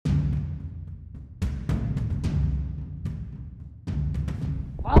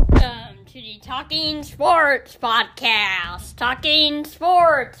Welcome to the Talking Sports Podcast. Talking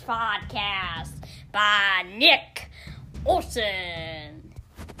Sports Podcast by Nick Olson.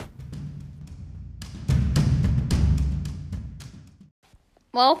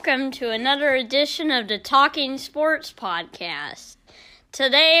 Welcome to another edition of the Talking Sports Podcast.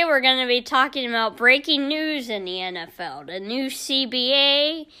 Today we're going to be talking about breaking news in the NFL, the new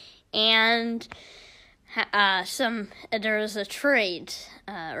CBA, and there was a trade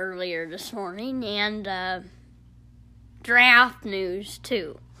earlier this morning, and draft news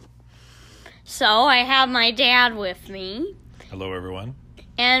too. So I have my dad with me. Hello, everyone.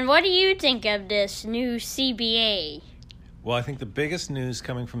 And what do you think of this new CBA? Well, I think the biggest news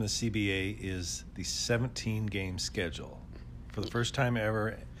coming from the CBA is the 17-game schedule. For the first time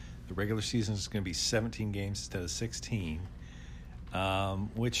ever, the regular season is going to be 17 games instead of 16,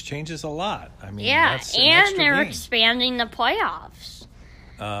 which changes a lot. I mean, yeah, that's an and extra they're game. expanding the playoffs.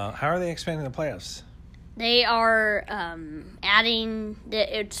 How are they expanding the playoffs? They are adding.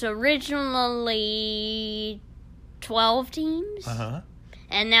 It's originally 12 teams,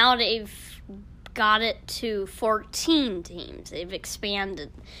 and now they've got it to 14 teams. They've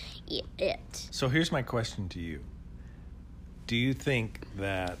expanded it. So here's my question to you. Do you think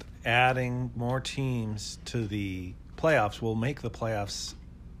that adding more teams to the playoffs will make the playoffs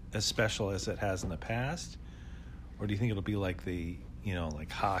as special as it has in the past? Or do you think it'll be like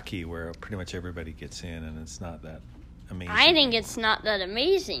like hockey where pretty much everybody gets in and it's not that amazing? I think it's not that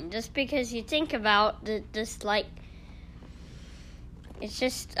amazing just because you think about it's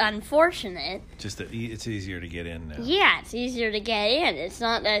just unfortunate. Just that it's easier to get in now. Yeah, it's easier to get in. It's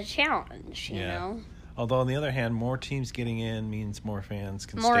not that challenge, you know. Although, on the other hand, more teams getting in means more fans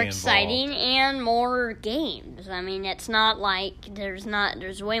can stay more involved. exciting and more games. I mean, it's not like there's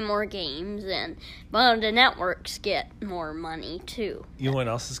way more games, and the networks get more money too. You know what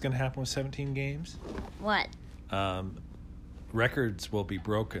else is going to happen with 17 games? What? Records will be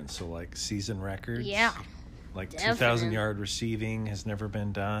broken. So, like season records. Yeah. Like 2,000-yard receiving has never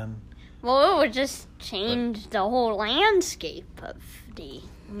been done. Well, it would just change the whole landscape of the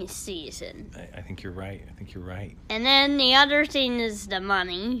season. I think you're right. And then the other thing is the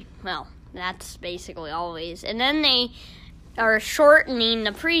money. Well, that's basically always. And then they are shortening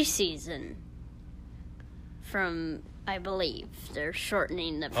the preseason I believe. They're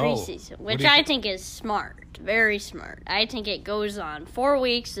shortening the preseason, which I think is smart. Very smart. I think it goes on. 4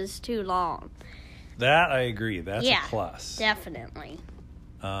 weeks is too long. That I agree. That's a plus. Definitely.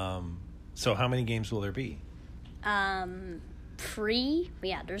 So how many games will there be? Free?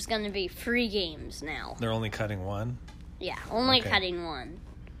 Yeah, there's going to be free games now. They're only cutting one? Yeah, only cutting one.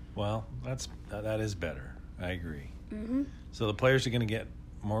 Well, that is better. I agree. Mm-hmm. So the players are going to get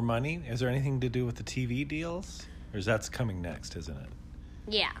more money? Is there anything to do with the TV deals? Or that's coming next, isn't it?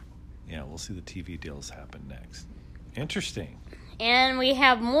 Yeah. Yeah, we'll see the TV deals happen next. Interesting. And we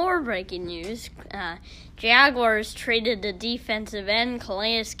have more breaking news. Jaguars traded the defensive end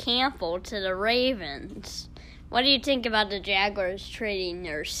Calais Campbell to the Ravens. What do you think about the Jaguars trading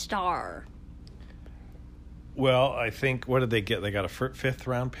their star? Well, I think, what did they get? They got a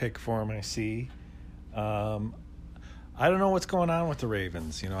fifth-round pick for him, I see. I don't know what's going on with the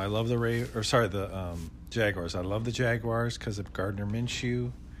Ravens. I love the Jaguars. I love the Jaguars because of Gardner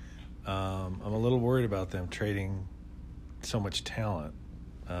Minshew. I'm a little worried about them trading so much talent.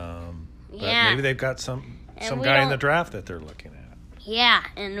 But maybe they've got some guy in the draft that they're looking at. Yeah,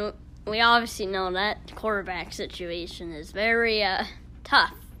 and we obviously know that quarterback situation is very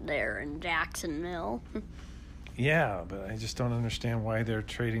tough there in Jacksonville. Yeah, but I just don't understand why they're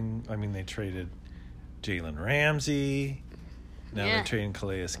trading. I mean, they traded Jalen Ramsey. Now they're trading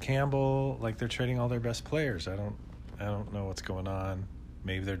Calais Campbell. Like, they're trading all their best players. I don't know what's going on.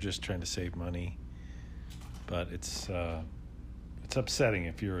 Maybe they're just trying to save money. But it's upsetting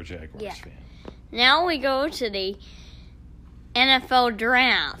if you're a Jaguars fan. Now we go to the NFL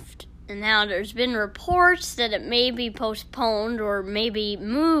draft. And now there's been reports that it may be postponed or maybe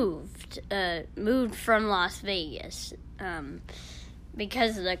moved from Las Vegas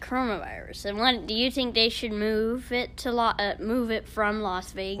because of the coronavirus. And what do you think they should move it from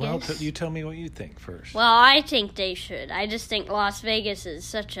Las Vegas? Well, you tell me what you think first. Well, I think they should. I just think Las Vegas is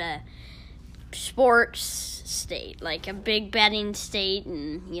such a sports state, like a big betting state,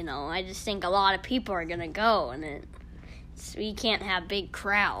 and I just think a lot of people are gonna go, and we can't have big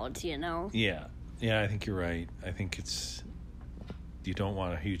crowds, Yeah, I think you're right. I think you don't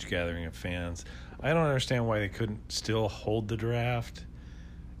want a huge gathering of fans. I don't understand why they couldn't still hold the draft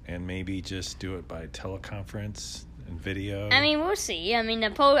and maybe just do it by teleconference and video? I mean, we'll see. I mean,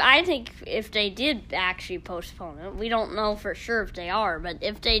 I think if they did actually postpone it, we don't know for sure if they are, but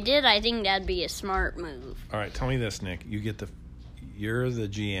if they did, I think that'd be a smart move. All right, tell me this, Nick. You're the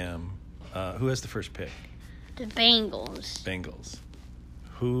GM. Who has the first pick? The Bengals. Bengals.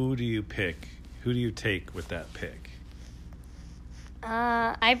 Who do you pick? Who do you take with that pick?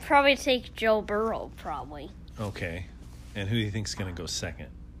 I'd probably take Joe Burrow, probably. Okay. And who do you think's going to go second?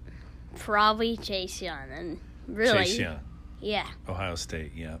 Probably Chase Young. And really, Chase Young. Yeah. Ohio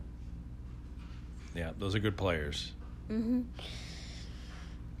State, yeah. Yeah, those are good players. Mm-hmm.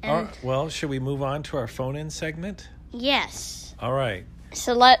 All right, well, should we move on to our phone-in segment? Yes. All right.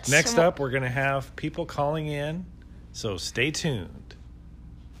 So let's... Next up, we're going to have people calling in, so stay tuned.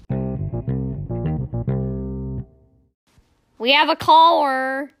 We have a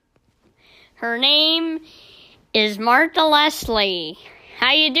caller. Her name is Martha Leslie.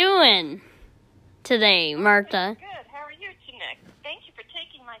 How you doing today, Martha? Good. How are you, Nick? Thank you for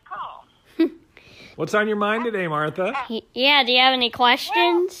taking my call. What's on your mind today, Martha? Yeah, do you have any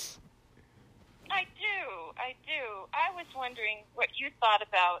questions? Well, I do. I was wondering what you thought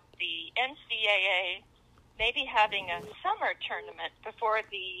about the NCAA maybe having a summer tournament before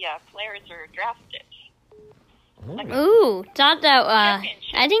the players are drafted. Ooh,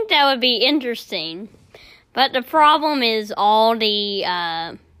 I think that would be interesting. But the problem is all the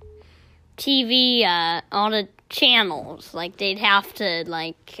TV, all the channels. Like they'd have to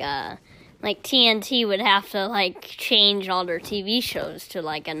like TNT would have to like change all their TV shows to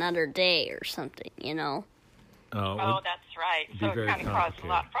like another day or something, you know. Oh, that's right. So it kind of caused a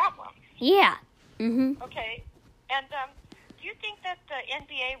lot of problems. Yeah. Mhm. Okay. And do you think that the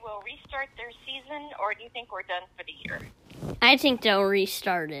NBA will restart their season, or do you think we're done for the year? I think they'll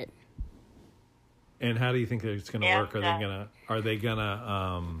restart it. And how do you think it's going to work? Are they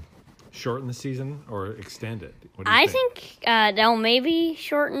gonna shorten the season or extend it? What do you think? They'll maybe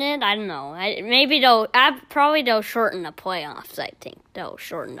shorten it. I don't know. They'll shorten the playoffs. I think they'll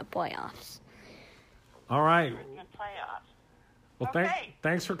shorten the playoffs. All right. Shorten the playoffs. Well, Okay.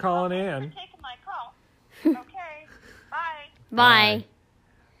 thanks for calling in. Thanks for taking my call. Okay. Bye. Bye.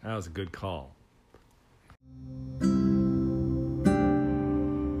 That was a good call.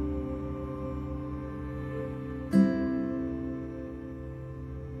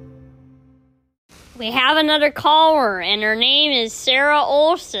 We have another caller, and her name is Sarah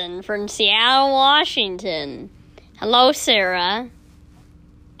Olson from Seattle, Washington. Hello, Sarah.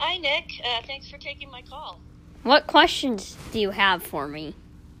 Hi, Nick. Thanks for taking my call. What questions do you have for me?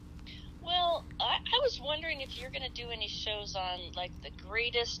 Well, I was wondering if you're going to do any shows on, like, the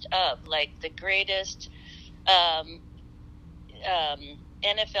greatest of, like, the greatest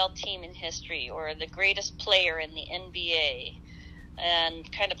NFL team in history or the greatest player in the NBA,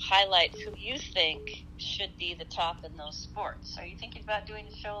 and kind of highlight who you think should be the top in those sports. Are you thinking about doing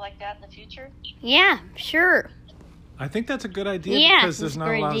a show like that in the future? Yeah, sure. I think that's a good idea because there's not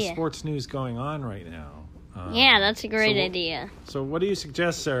a lot of sports news going on right now. Yeah, that's a great idea. So what do you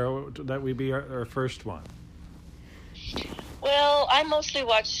suggest, Sarah, that we be our first one? Well, I mostly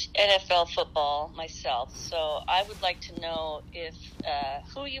watch NFL football myself, so I would like to know if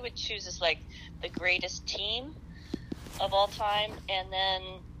who you would choose as, like, the greatest team of all time, and then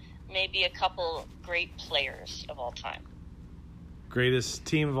maybe a couple great players of all time. Greatest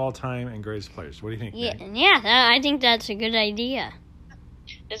team of all time and greatest players. What do you think, Nick? I think that's a good idea.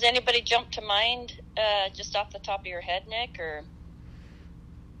 Does anybody jump to mind just off the top of your head, Nick? Or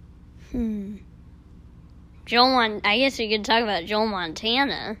I guess we could talk about Joe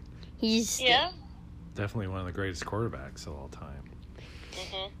Montana. He's definitely one of the greatest quarterbacks of all time.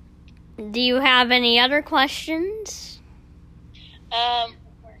 Mm-hmm. Do you have any other questions?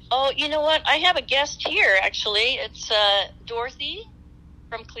 Oh, you know what? I have a guest here, actually. It's Dorothy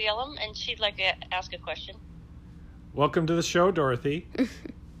from Cleellum, and she'd like to ask a question. Welcome to the show, Dorothy.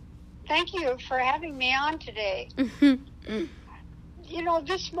 Thank you for having me on today. You know,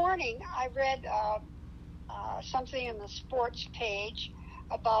 this morning I read something in the sports page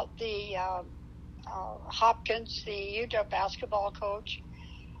about the Hopkins, the UW basketball coach.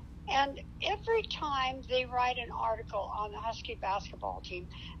 And every time they write an article on the Husky basketball team,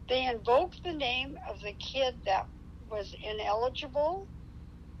 they invoke the name of the kid that was ineligible.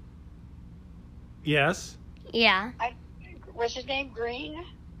 Yes. Yeah. Was his name Green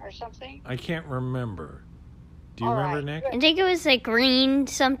or something? I can't remember. Do you remember, Nick? I think it was like Green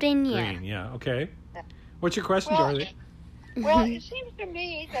something. Green, yeah. Okay. What's your question, Dorothy? Well, it seems to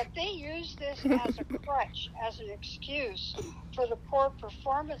me that they use this as a crutch, as an excuse for the poor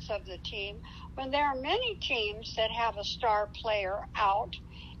performance of the team, when there are many teams that have a star player out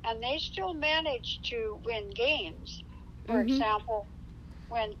and they still managed to win games. For Mm-hmm. example,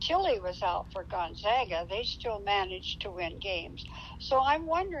 when Tilly was out for Gonzaga, they still managed to win games. So I'm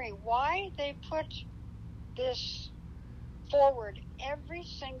wondering why they put this forward every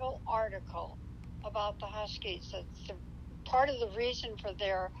single article about the Huskies. That part of the reason for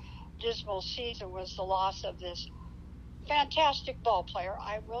their dismal season was the loss of this fantastic ball player.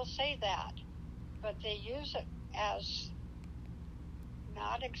 I will say that. But they use it as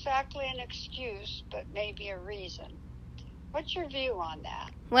not exactly an excuse, but maybe a reason. What's your view on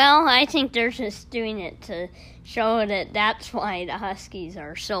that? Well, I think they're just doing it to show that that's why the Huskies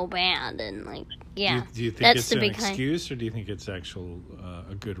are so bad, and like, yeah. Do you think that's it's the an big excuse, or do you think it's actual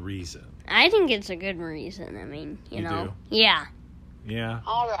a good reason? I think it's a good reason. I mean, you know, do? yeah. Yeah.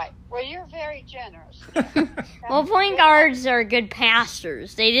 All right. Well, you're very generous. Well, point guards are good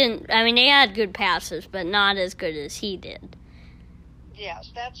passers. They had good passes, but not as good as he did.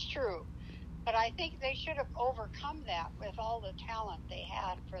 Yes, that's true. But I think they should have overcome that with all the talent they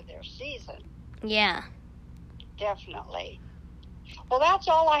had for their season. Yeah. Definitely. Well, that's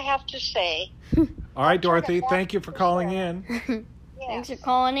all I have to say. All right, Dorothy, thank you for calling in. Yes. Thanks for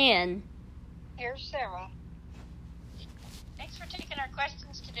calling in. Here's Sarah. Thanks for taking our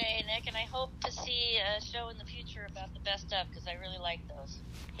questions today, Nick, and I hope to see a show in the future about the best of, because I really like those.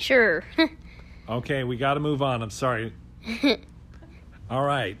 Sure. Okay, we got to move on. I'm sorry. All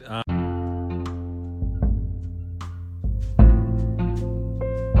right.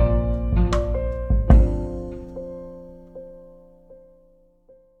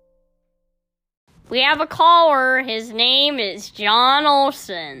 We have a caller. His name is John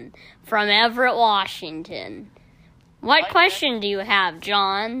Olson from Everett, Washington. What question do you have,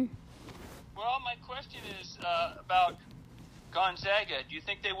 John? Well, my question is about Gonzaga. Do you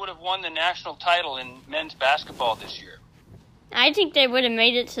think they would have won the national title in men's basketball this year? I think they would have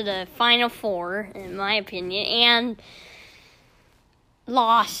made it to the Final Four, in my opinion, and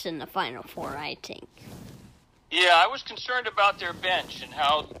lost in the Final Four, I think. Yeah, I was concerned about their bench and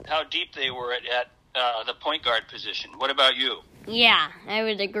how deep they were at the point guard position. What about you? Yeah, I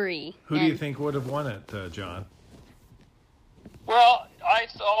would agree. Who do you think would have won it, John? Well, I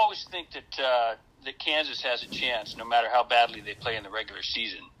always think that Kansas has a chance, no matter how badly they play in the regular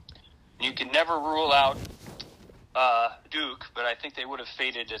season. You can never rule out Duke, but I think they would have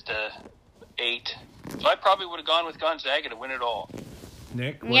faded at the 8. So I probably would have gone with Gonzaga to win it all.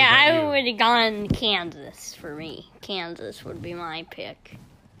 Nick? What Yeah, about I you? would have gone Kansas for me. Kansas would be my pick.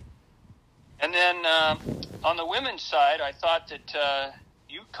 And then on the women's side, I thought that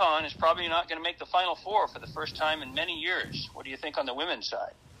UConn is probably not going to make the Final Four for the first time in many years. What do you think on the women's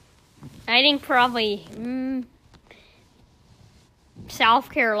side? I think probably South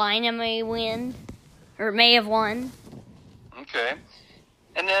Carolina may win, or may have won. Okay.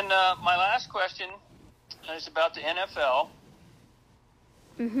 And then my last question is about the NFL.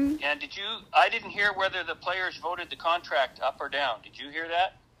 Mm-hmm. And I didn't hear whether the players voted the contract up or down. Did you hear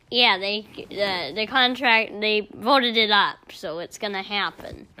that? Yeah, the contract, they voted it up, so it's going to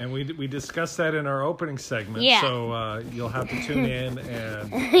happen. And we discussed that in our opening segment, Yeah. so you'll have to tune in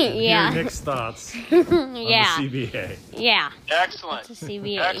and Yeah. hear Nick's thoughts Yeah. on the CBA. Yeah. Excellent. It's a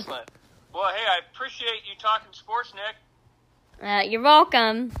CBA. Excellent. Well, hey, I appreciate you talking sports, Nick. You're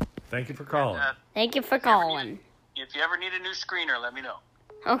welcome. Thank you for calling. Thank you for calling. If you ever need a new screener, let me know.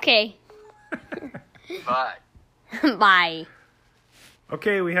 Okay. Bye. Bye.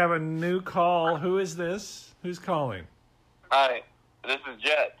 Okay, we have a new call. Who is this? Who's calling? Hi, this is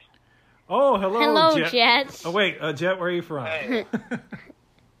Jet. Oh, hello, Hello, Jet. Oh, wait, Jet, where are you from? Hey.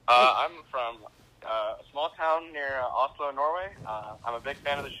 I'm from a small town near Oslo, Norway. I'm a big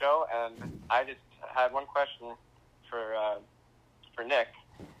fan of the show, and I just had one question for Nick.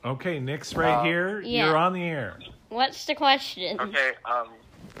 Okay, Nick's right here. Yeah. You're on the air. What's the question? Okay,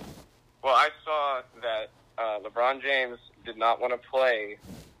 well, I saw that LeBron James did not want to play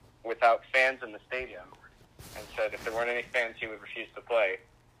without fans in the stadium, and said if there weren't any fans, he would refuse to play.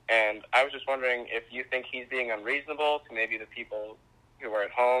 And I was just wondering if you think he's being unreasonable to maybe the people who are at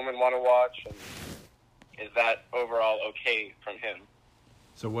home and want to watch, and is that overall okay from him?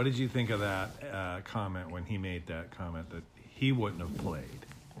 So what did you think of that comment when he made that comment that he wouldn't have played?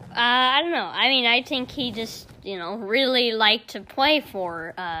 I don't know. I mean, I think he just, really liked to play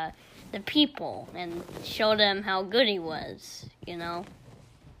for the people and show them how good he was,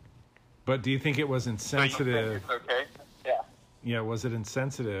 But do you think it was So you think insensitive? it's okay? Yeah. Yeah, was it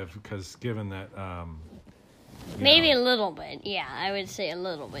insensitive? Because given that... Maybe a little bit. Yeah, I would say a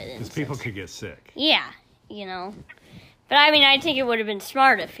little bit. Because people could get sick. Yeah, But I mean, I think it would have been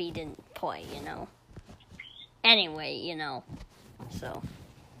smart if he didn't play, Anyway, so...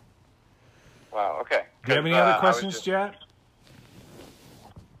 Wow. Okay. Do you have any other questions, Jet?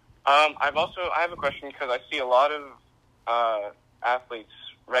 I have a question because I see a lot of athletes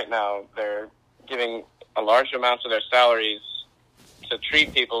right now. They're giving a large amounts of their salaries to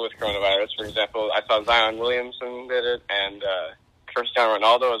treat people with coronavirus. For example, I saw Zion Williamson did it, and Cristiano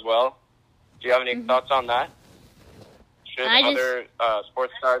Ronaldo as well. Do you have any thoughts on that? Should other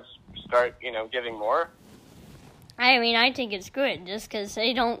sports stars start, giving more? I mean, I think it's good, just because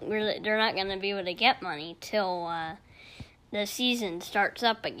they're not going to be able to get money till the season starts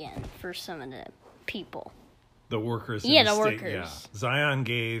up again for some of the people. The workers. Yeah, in the state, workers. Yeah. Zion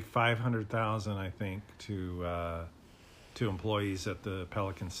gave $500,000, I think, to employees at the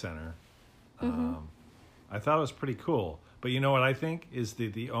Pelican Center. I thought it was pretty cool. But you know what I think is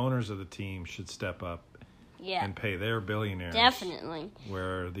the owners of the team should step up and pay their billionaires. Definitely.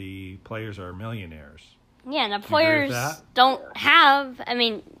 Where the players are millionaires. Yeah, and the players don't have, I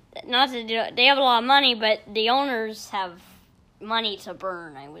mean, not to do it, they have a lot of money, but the owners have money to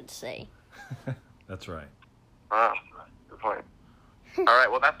burn, I would say. That's right. Wow, good point. All right,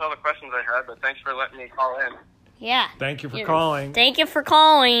 well, that's all the questions I had, but thanks for letting me call in. Yeah. Thank you for calling. Thank you for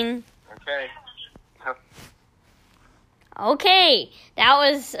calling. Okay. Okay, that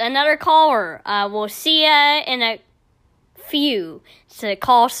was another caller. We'll see ya in a few to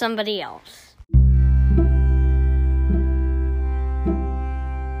call somebody else.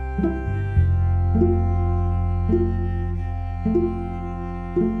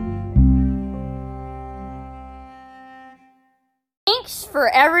 Thanks for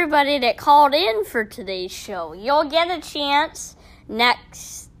everybody that called in for today's show. You'll get a chance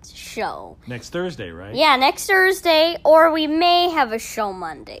next show. Next Thursday, right? Yeah, next Thursday, or we may have a show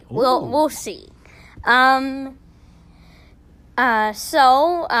Monday. We'll see. Any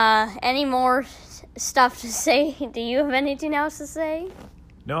more stuff to say? Do you have anything else to say?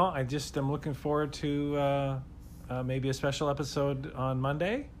 No, I just am looking forward to maybe a special episode on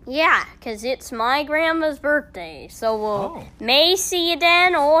Monday. Yeah, because it's my grandma's birthday, so we'll may see you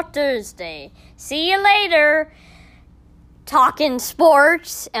then or Thursday. See you later. Talking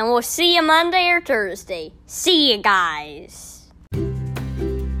sports, and we'll see you Monday or Thursday. See you guys.